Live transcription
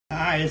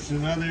Hi, it's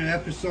another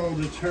episode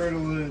of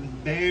Turtle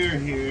and Bear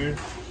here.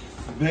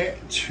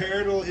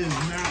 Turtle is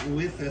not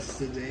with us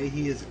today.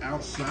 He is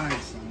outside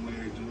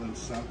somewhere doing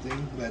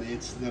something, but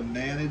it's the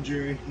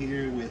manager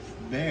here with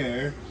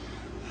Bear.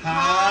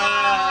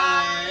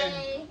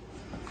 Hi!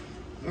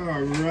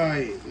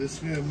 Alright, this is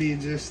going to be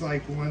just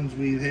like ones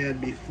we've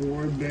had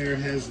before. Bear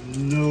has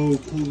no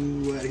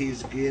clue what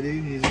he's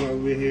getting. He's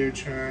over here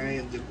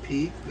trying to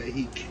peek, but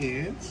he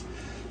can't.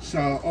 So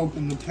I'll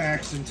open the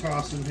packs and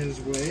toss them his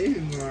way.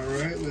 And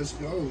alright, let's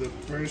go. The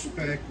first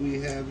pack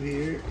we have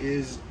here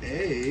is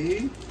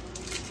a...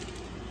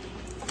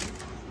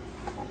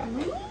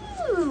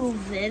 Ooh,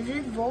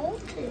 Vivid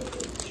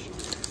Voltage.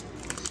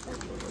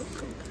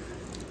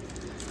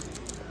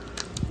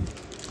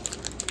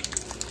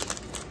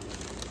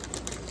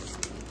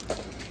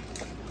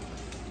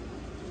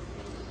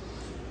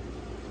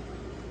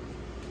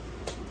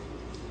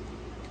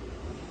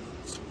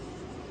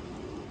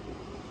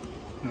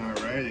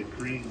 Alright, a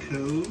green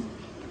code.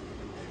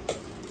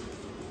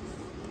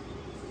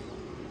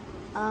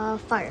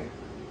 Fire.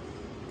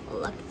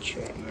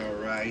 Electric.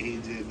 Alright, he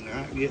did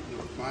not get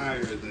the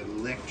fire, the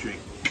electric.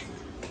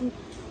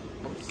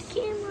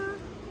 Camera.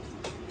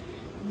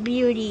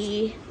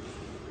 Beauty.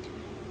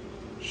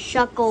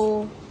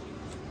 Shuckle.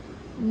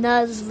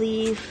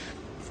 Nuzleaf.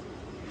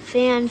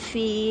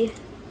 Fanfy.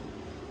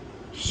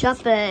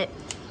 Shuppet.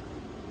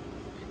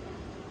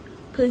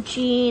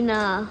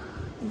 Puccina.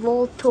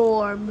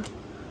 Voltorb.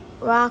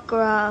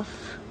 Rockruff,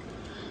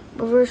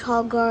 Reverse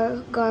Hall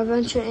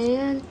Garventure,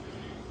 and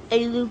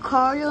a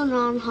Lucario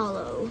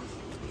non-hollow.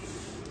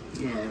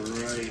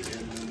 Alright,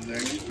 and the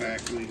next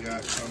pack we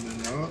got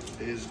coming up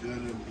is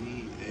going to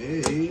be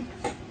a...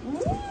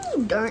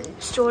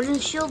 Sword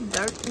and Shield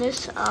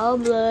Darkness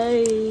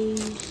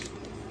Ablaze.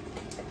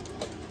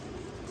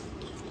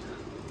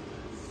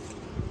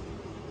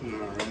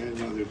 Alright,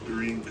 another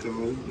green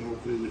code.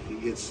 Hopefully we can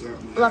get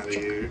something Electric.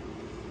 out of here.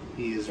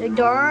 He is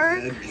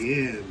dark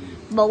again.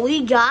 But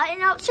we got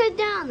an upside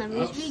down. That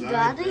means we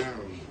got Upside a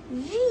down.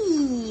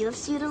 V. Let's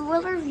see what the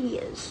letter V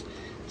is.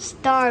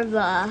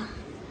 Starva.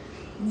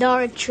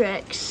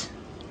 Dartrix.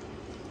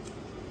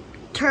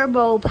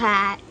 Turbo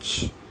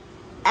Patch.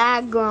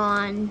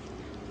 Aggron.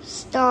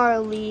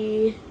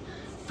 Starly.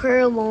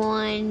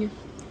 Purloin.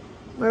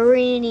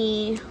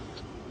 Marini.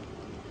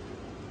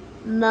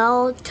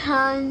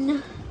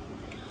 Melton.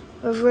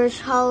 Reverse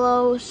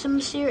Hollow.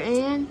 Simseer,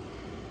 and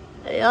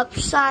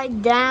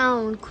upside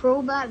down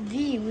Crobat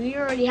V. We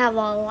already have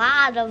a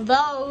lot of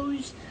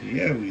those.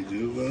 Yeah, we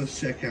do. Well, let's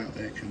check out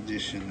that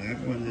condition. That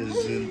one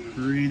is in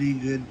pretty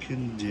good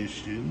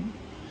condition.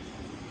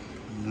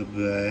 The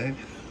back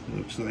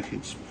looks like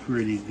it's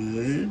pretty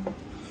good.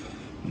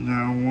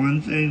 Now,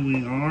 one thing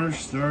we are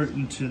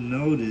starting to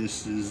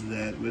notice is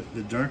that with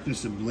the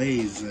Darkness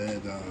Ablaze,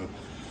 that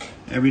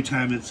every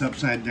time it's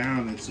upside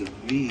down, it's a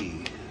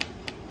V.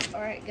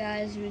 Alright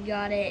guys, we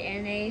got it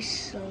in a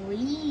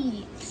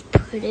sleeve. Let's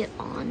put it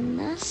on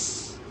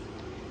this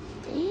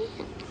stand.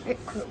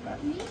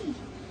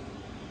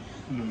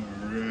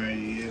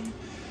 Alrighty, and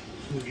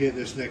we'll get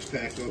this next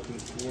pack open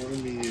for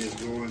him. He is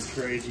going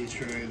crazy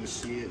trying to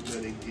see it,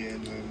 but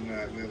again, I'm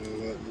not going to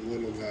let the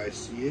little guy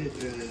see it.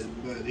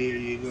 But here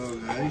you go,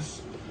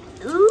 guys.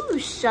 Ooh,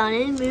 Sun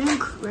and Moon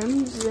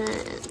Crimson.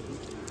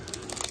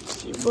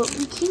 Let's see what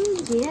we can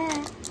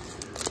get.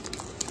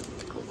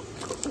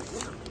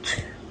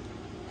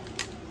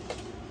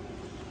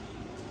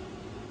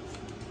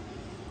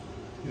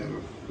 Got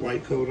a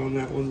white coat on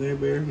that one there,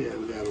 Bear? Yeah,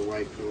 we got a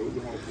white coat.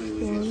 Hopefully we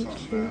get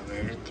something out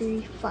there.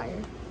 3,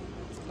 fire.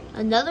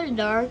 Another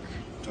dark.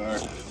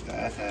 Dark.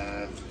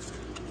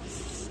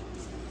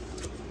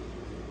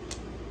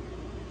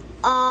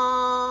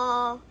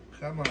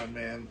 Come on,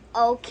 man.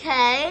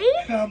 Okay.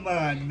 Come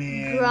on,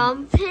 man.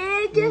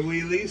 Grumpig. Well,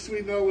 at least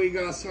we know we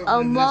got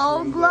something in this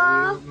one, but we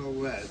don't know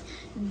what.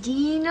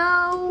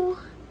 Dino.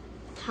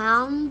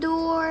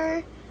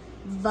 Houndour.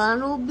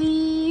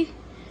 Bunnelby.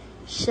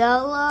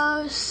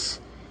 Shellos,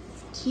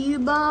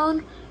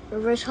 Cubone,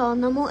 Reverse Hall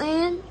Numble,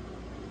 and...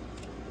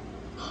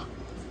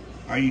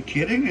 Are you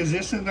kidding? Is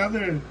this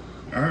another...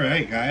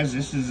 Alright, guys,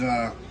 this is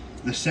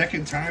the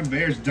second time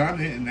Bear's done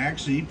it, and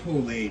actually he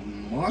pulled a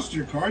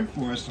monster card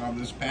for us on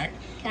this pack.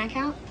 Can I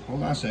count?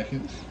 Hold on a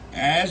second.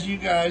 As you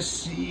guys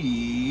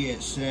see,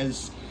 it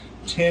says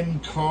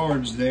 10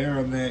 cards there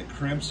on that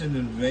Crimson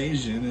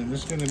Invasion, and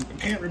this gonna... I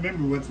can't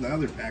remember what the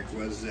other pack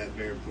was that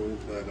Bear pulled,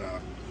 but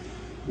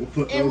we'll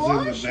put those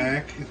in the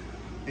back.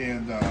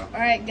 And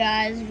alright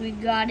guys, we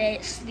got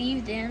it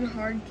sleeved in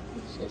hard.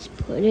 Let's just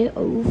put it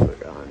over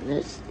on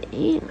this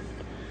stand.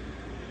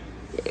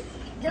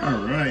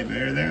 Alright,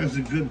 Bear, that was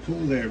a good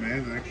pull there,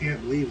 man. I can't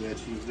believe that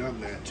you've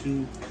done that.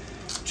 Two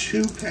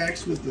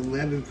packs with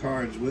 11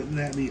 cards. Wouldn't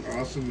that be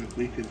awesome if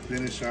we could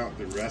finish out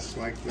the rest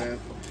like that?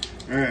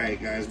 Alright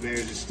guys,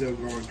 Bear's is still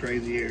going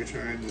crazy here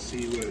trying to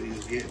see what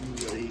he's getting,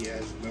 but he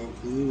has no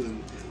clue.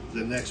 And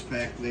the next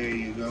pack, there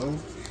you go.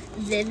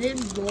 Vivid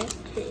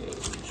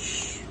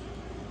Voltage.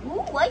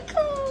 Ooh, white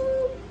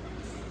code.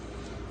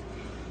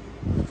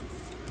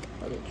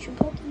 I'll get your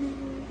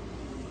Pokemon.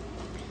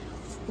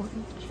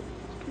 1, 2,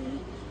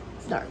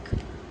 3. Dark.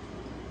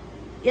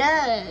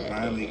 Yeah.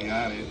 Finally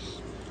got it.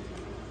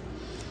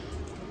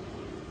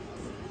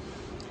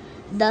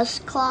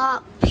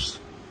 Dusclops,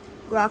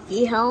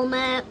 Rocky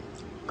Helmet,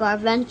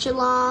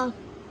 Garventula,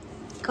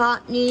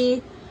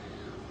 Cottony,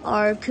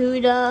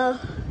 Arcuda,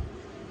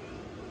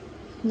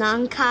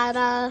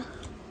 Nankata,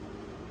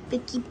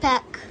 Picky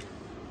Peck,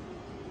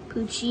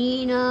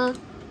 Puccina,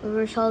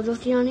 Reverse Hollow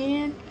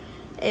and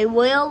a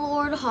Whale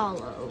Lord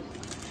Hollow.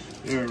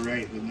 You're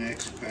right, the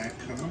next pack.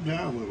 Calm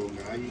down, little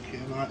guy. You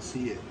cannot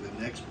see it. The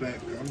next pack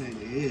coming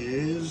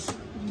is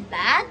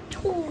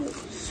Battle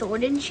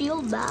Sword and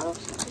Shield Battle.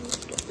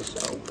 Let's get this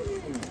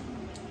open.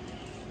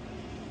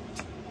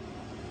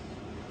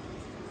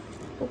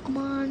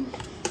 Pokemon.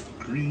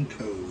 Green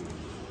Code.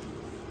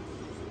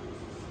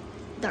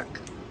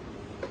 Dark.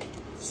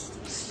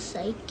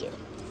 Psychic.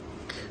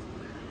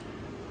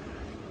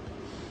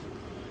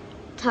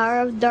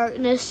 Tower of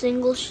Darkness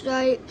Single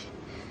Strike.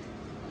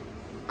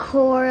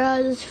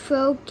 Cora's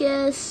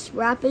Focus,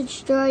 Rapid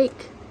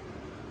Strike,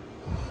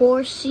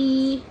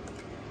 Horsey,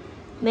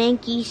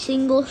 Mankey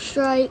Single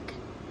Strike,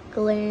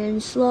 Galarian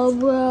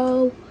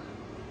Slowbro,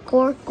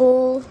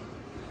 Corkle,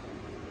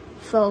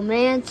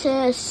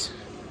 Fomantis,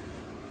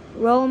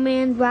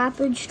 Roman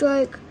Rapid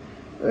Strike,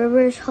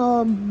 Reverse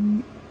Hollow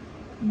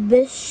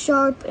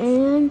Bisharp,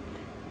 and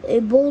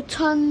a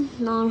Bolton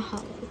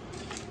non-hollow.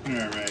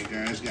 Alright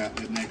guys, got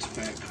the next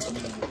pack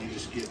coming. Let me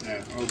just get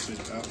that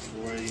opened up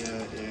for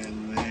you.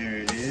 And there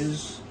it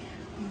is.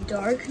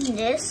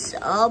 Darkness.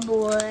 Oh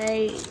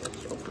boy.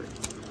 Let's open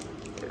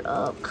it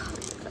up.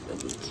 Gotta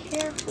be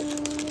careful.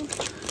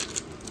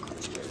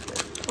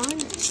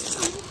 Find it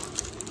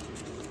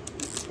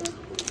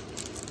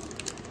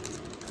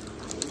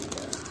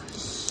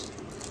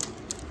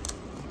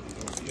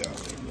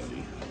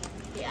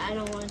Yeah, I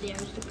don't want to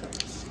damage the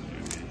cards.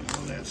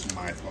 Well, that's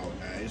my fault,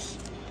 guys.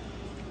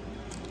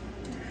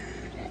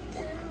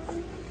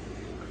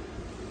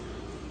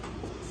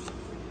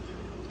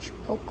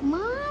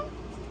 Pokemon?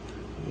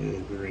 Yeah,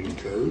 Green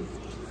Code.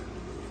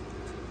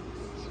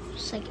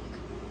 Psychic.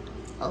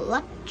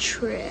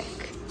 Electric.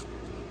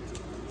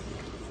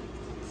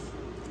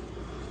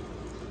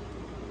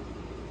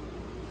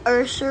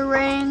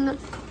 Ursaring.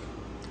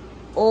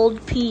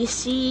 Old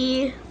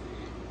PC.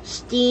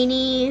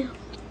 Steenie.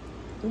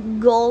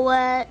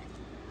 Golett.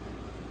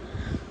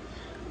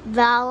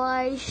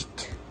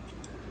 Valist.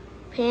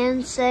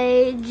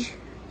 Pansage.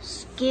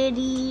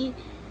 Skitty.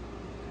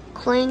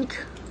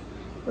 Clink.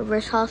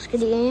 Reverse Hollow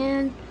Skitty,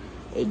 and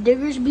a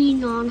Diggersby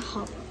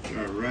non-hollow.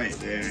 Alright,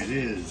 there it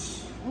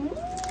is.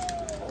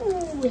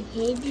 Ooh,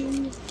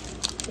 hidden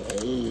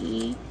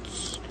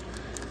fates.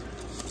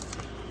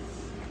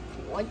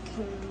 What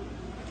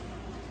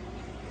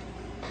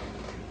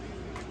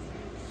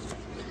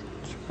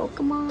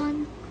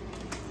Pokemon?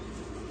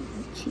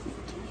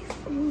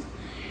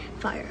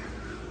 Fire.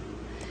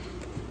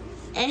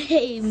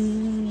 A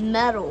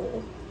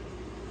metal.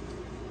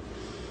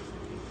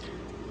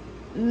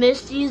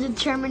 Misty's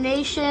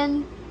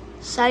Determination,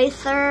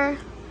 Scyther,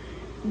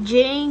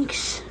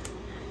 Jinx,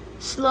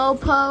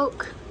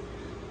 Slowpoke,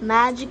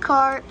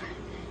 Magikarp,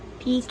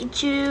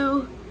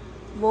 Pikachu,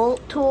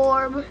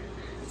 Voltorb,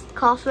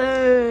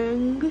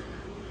 Koffing,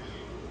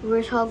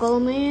 Reverse Hollow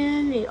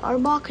Man, a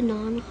Arbok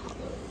non-hollow.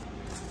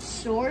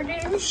 Sword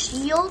and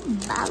Shield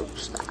Battle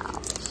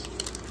Styles.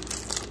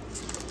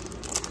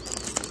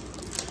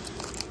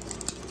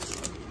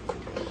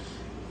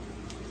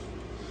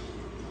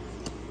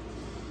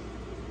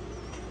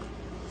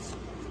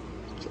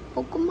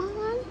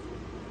 Pokemon,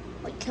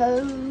 my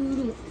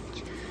code,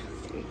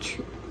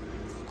 32.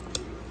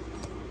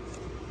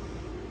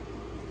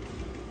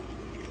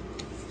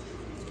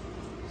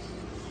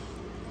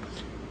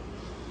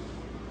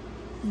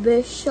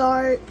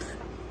 Bisharp,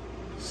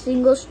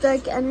 Single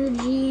Strike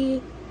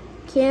Energy,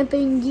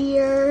 Camping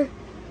Gear,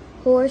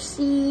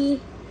 Horsey,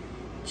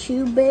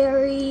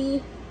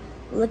 Chewberry,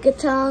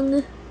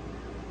 Lickitung,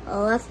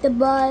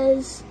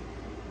 Electabuzz,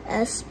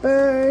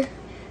 Esper,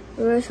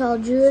 Reverse Hollow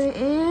Druid,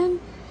 and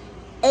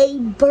a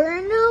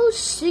BRUNO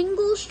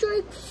Single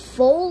Strike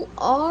Full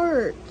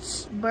Art.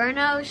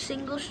 BRUNO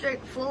Single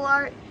Strike Full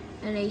Art,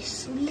 and a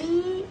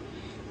sleeve,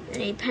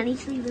 and a penny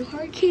sleeve and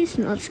hard case.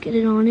 And let's get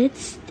it on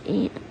its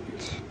stand.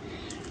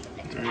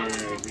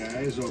 Alright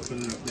guys,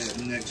 open up that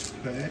next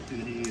pack,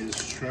 and he is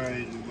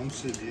trying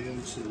once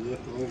again to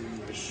look over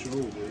my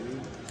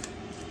shoulder.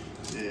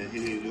 Yeah,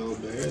 here you go,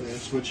 Bear.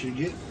 That's what you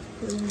get.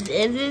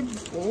 Vivid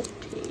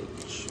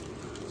Voltage.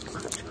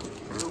 Cards come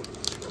out.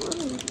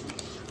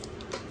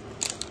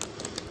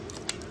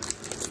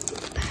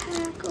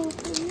 Pack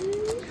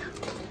opening.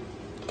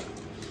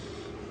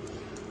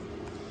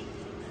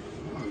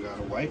 Oh, I got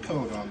a white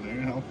coat on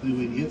there. Hopefully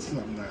we get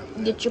something out of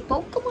that. Get your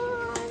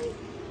Pokemon.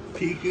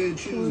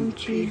 Pikachu. 1,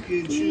 2,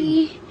 Pikachu.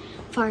 3.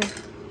 Fire.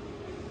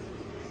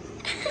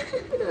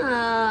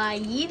 I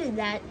needed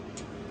that.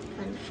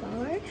 And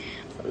far.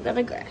 But we got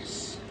a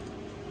grass.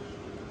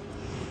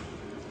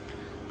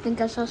 I think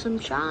I saw some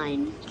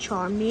shine.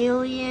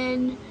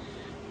 Charmeleon.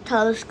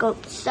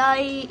 Telescope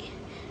Sight.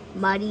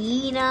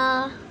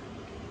 Marina,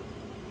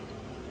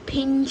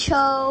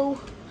 Pincho,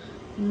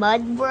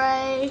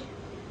 Mudbray,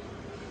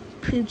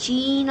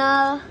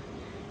 Puccina,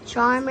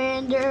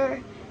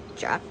 Charmander,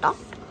 Zapdos,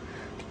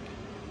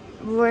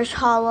 Reverse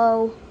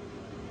Hollow,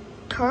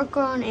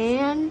 Turkon,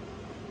 and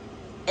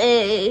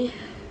a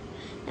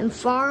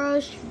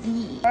Ampharos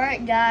V.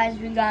 Alright guys,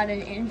 we got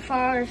an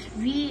Ampharos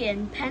V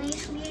in penny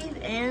sleeve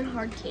and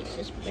hard case.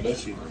 Just put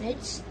it on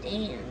its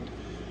stand.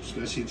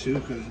 Especially too,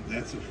 because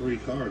that's a free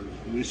card.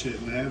 We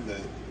shouldn't have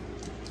that.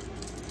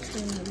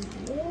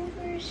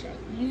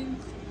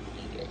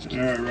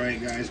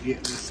 Alright guys,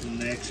 get this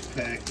next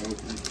pack open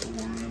for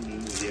him,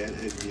 and yet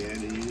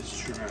again he's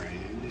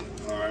trying.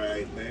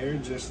 Alright, there,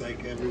 just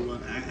like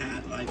everyone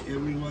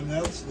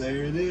else,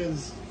 there it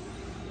is.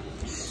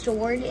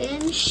 Sword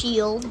and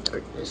Shield,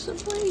 Darkness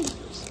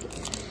Ablaze.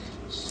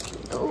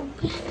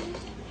 Okay.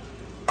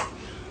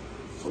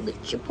 We'll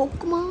get your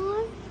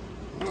Pokemon.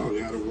 Oh, we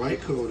got a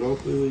white code.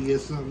 Hopefully we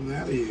get something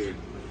out of here.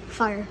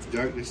 Fire.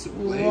 Darkness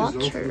Ablaze. Water.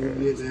 Hopefully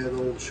we get that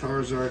old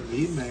Charizard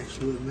VMAX.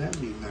 Wouldn't that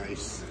be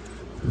nice?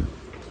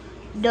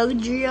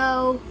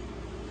 Dodrio.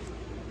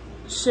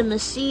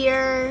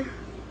 Simisear.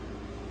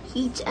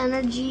 Heat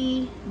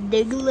Energy.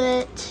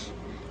 Diglett.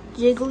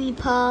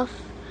 Jigglypuff.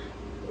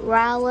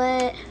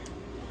 Rowlet.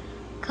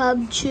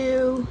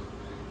 Cubchoo.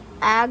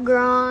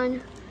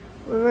 Aggron.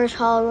 Reverse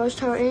Hollow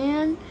Rose-Tower,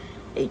 and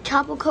a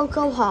Tapu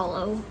Koko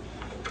Hollow.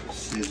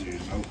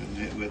 Scissors. Opened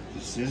it with the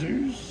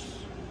scissors.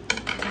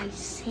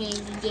 Nice handy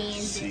dandy.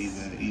 See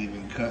the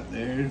even cut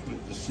there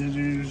with the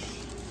scissors.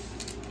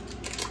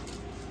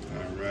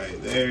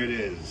 Alright, there it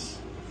is.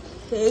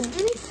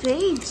 Hidden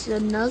Fates,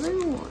 another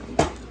one.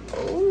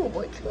 Oh,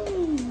 what's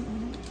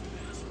going?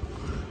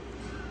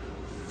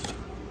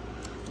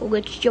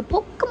 We'll get your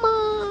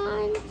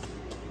Pokemon.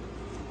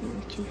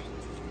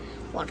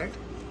 Water.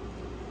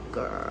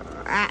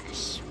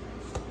 Grass.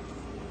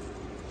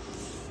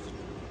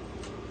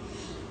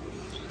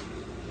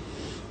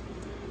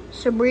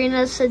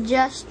 Sabrina's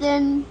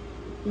Suggestion,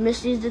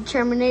 Misty's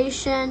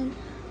Determination,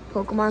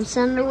 Pokemon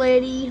Center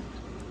Lady,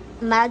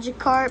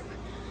 Magikarp,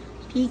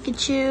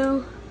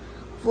 Pikachu,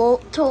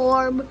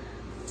 Voltorb,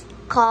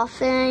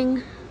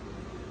 Coughing,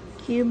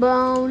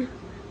 Cubone,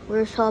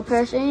 Reverse Hollow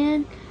Paris,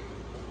 and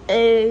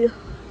a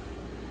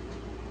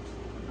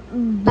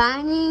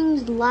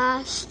Banging's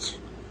Last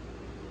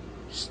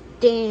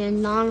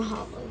Stand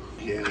non-hollow.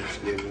 Yeah, it's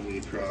giving me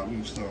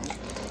problems, so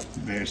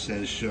Bear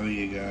says show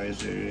you guys.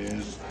 There it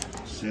is.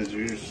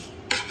 Scissors.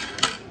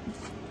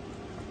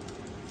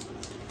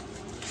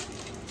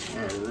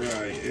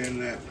 Alright,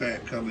 and that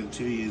pack coming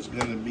to you is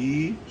gonna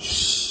be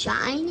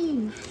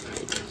Shining.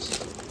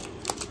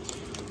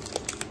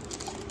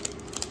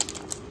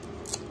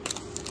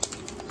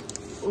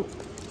 Oh.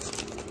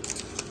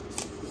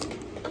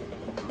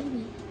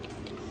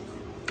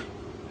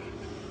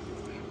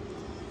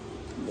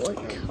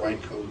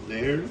 white code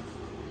there.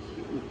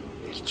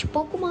 Get your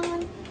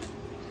Pokemon.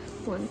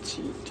 1,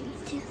 2, 3,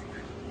 2.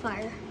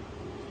 Fire.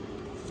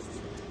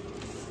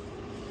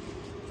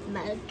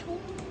 Metal.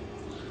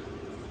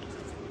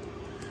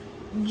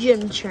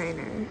 Gym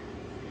Trainer.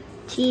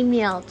 Team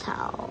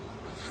Yelltow.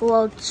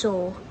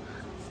 Floatzel.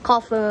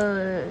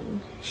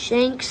 Coffin.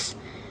 Shanks.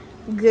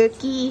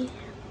 Gurky.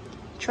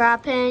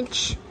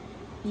 Trapinch.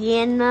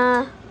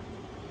 Yana.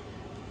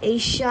 A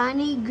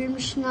shiny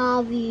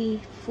Grimmsnarl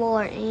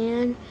floor,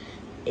 and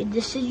a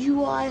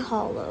Decidueye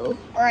Hollow.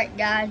 Alright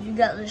guys, we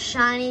got the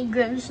shiny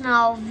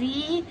Grimmsnarl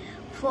V,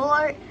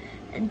 floor,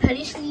 and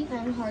petty sleeve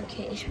and hard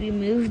case. We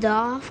moved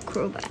off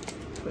Crobat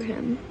for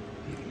him.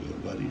 Little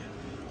buddy.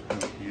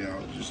 Yeah,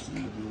 I'll just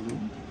leave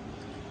him.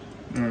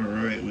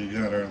 Alright, we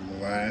got our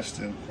last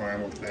and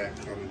final pack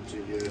coming to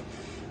you.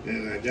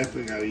 And I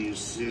definitely gotta use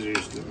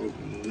scissors to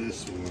open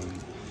this one.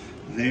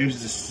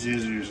 There's the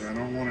scissors. I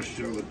don't want to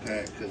show the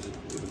pack because it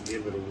will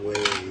give it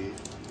away.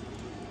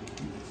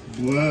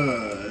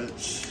 But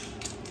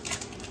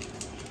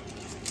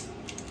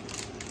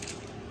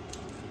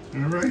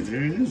alright,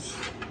 there it is.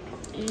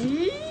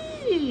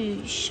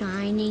 Ooh,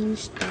 Shining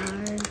Star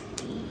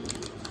V.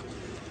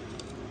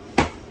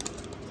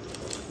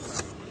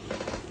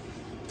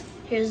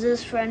 Here's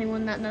this for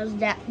anyone that knows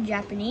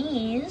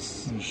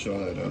Japanese. I'll show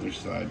that other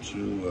side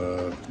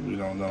too. We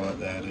don't know what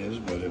that is,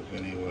 but if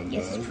anyone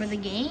does. It's for the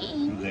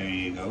game. There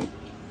you go.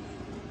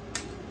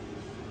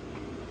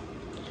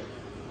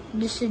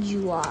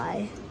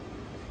 Decidueye.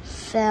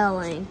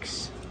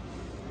 Phalanx.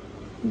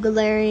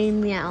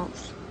 Galarian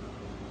Meowth.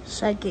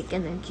 Psychic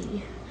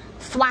Energy.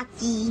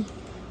 Thwacky.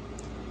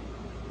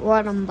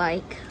 Rotom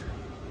Bike.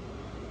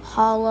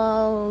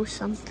 Hollow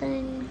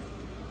something.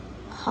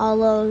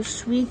 Hollow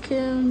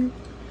Suicune.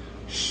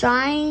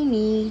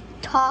 Shiny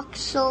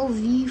Toxel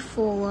V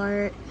full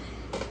art.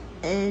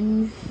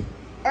 And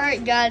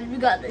alright guys, we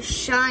got the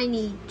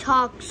shiny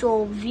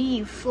Toxel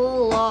V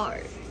full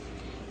art.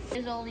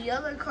 Here's all the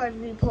other cards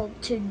we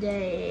pulled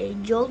today.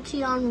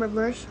 Jolteon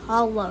Reverse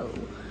Hollow.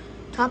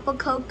 Tapu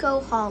Koko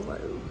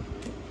Hollow.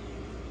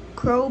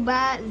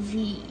 Crobat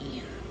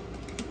V.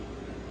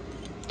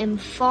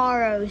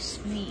 Ampharos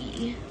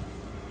V.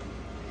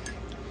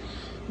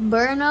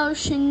 BRUNO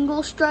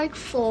single strike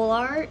full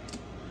art,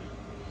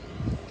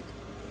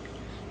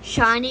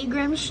 Shiny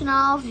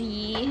Grimmsnarl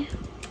V,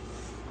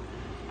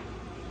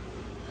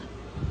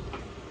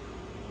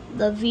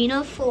 the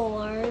Vina full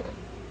art,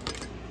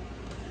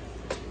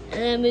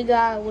 and then we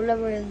got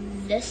whatever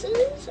this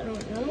is, I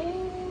don't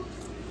know.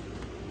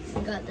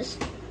 We got this.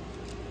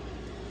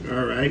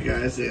 Alright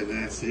guys, and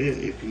that's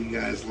it. If you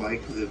guys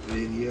like the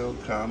video,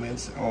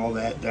 comments, all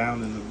that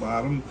down in the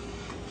bottom,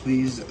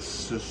 please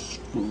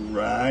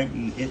subscribe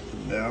and hit the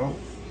bell.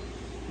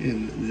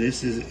 And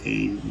this is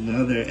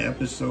another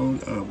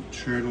episode of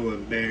Turtle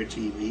and Bear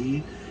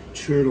TV.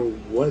 Turtle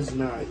was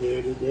not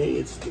here today.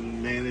 It's the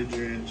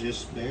manager and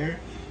just Bear.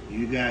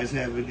 You guys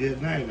have a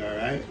good night,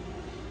 alright?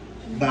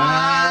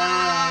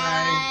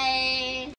 Bye!